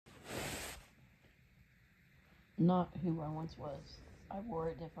Not who I once was. I wore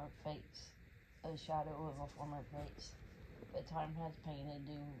a different face, a shadow of a former place. But time has painted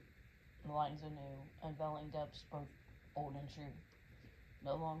new lines anew, unveiling depths both old and true.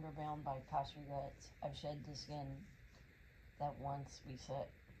 No longer bound by past regrets, I've shed the skin that once beset.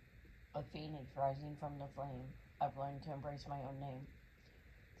 A phoenix rising from the flame, I've learned to embrace my own name.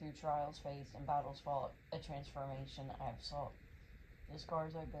 Through trials faced and battles fought, a transformation I have sought. The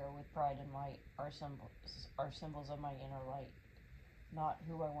scars I bear with pride and might are symbols of my inner light. Not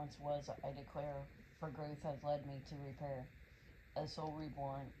who I once was, I declare, for growth has led me to repair. A soul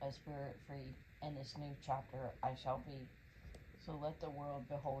reborn, a spirit free, in this new chapter I shall be. So let the world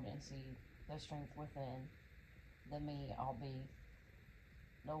behold and see the strength within, the me I'll be.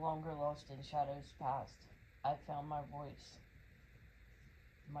 No longer lost in shadows past, I've found my voice,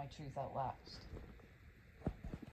 my truth at last.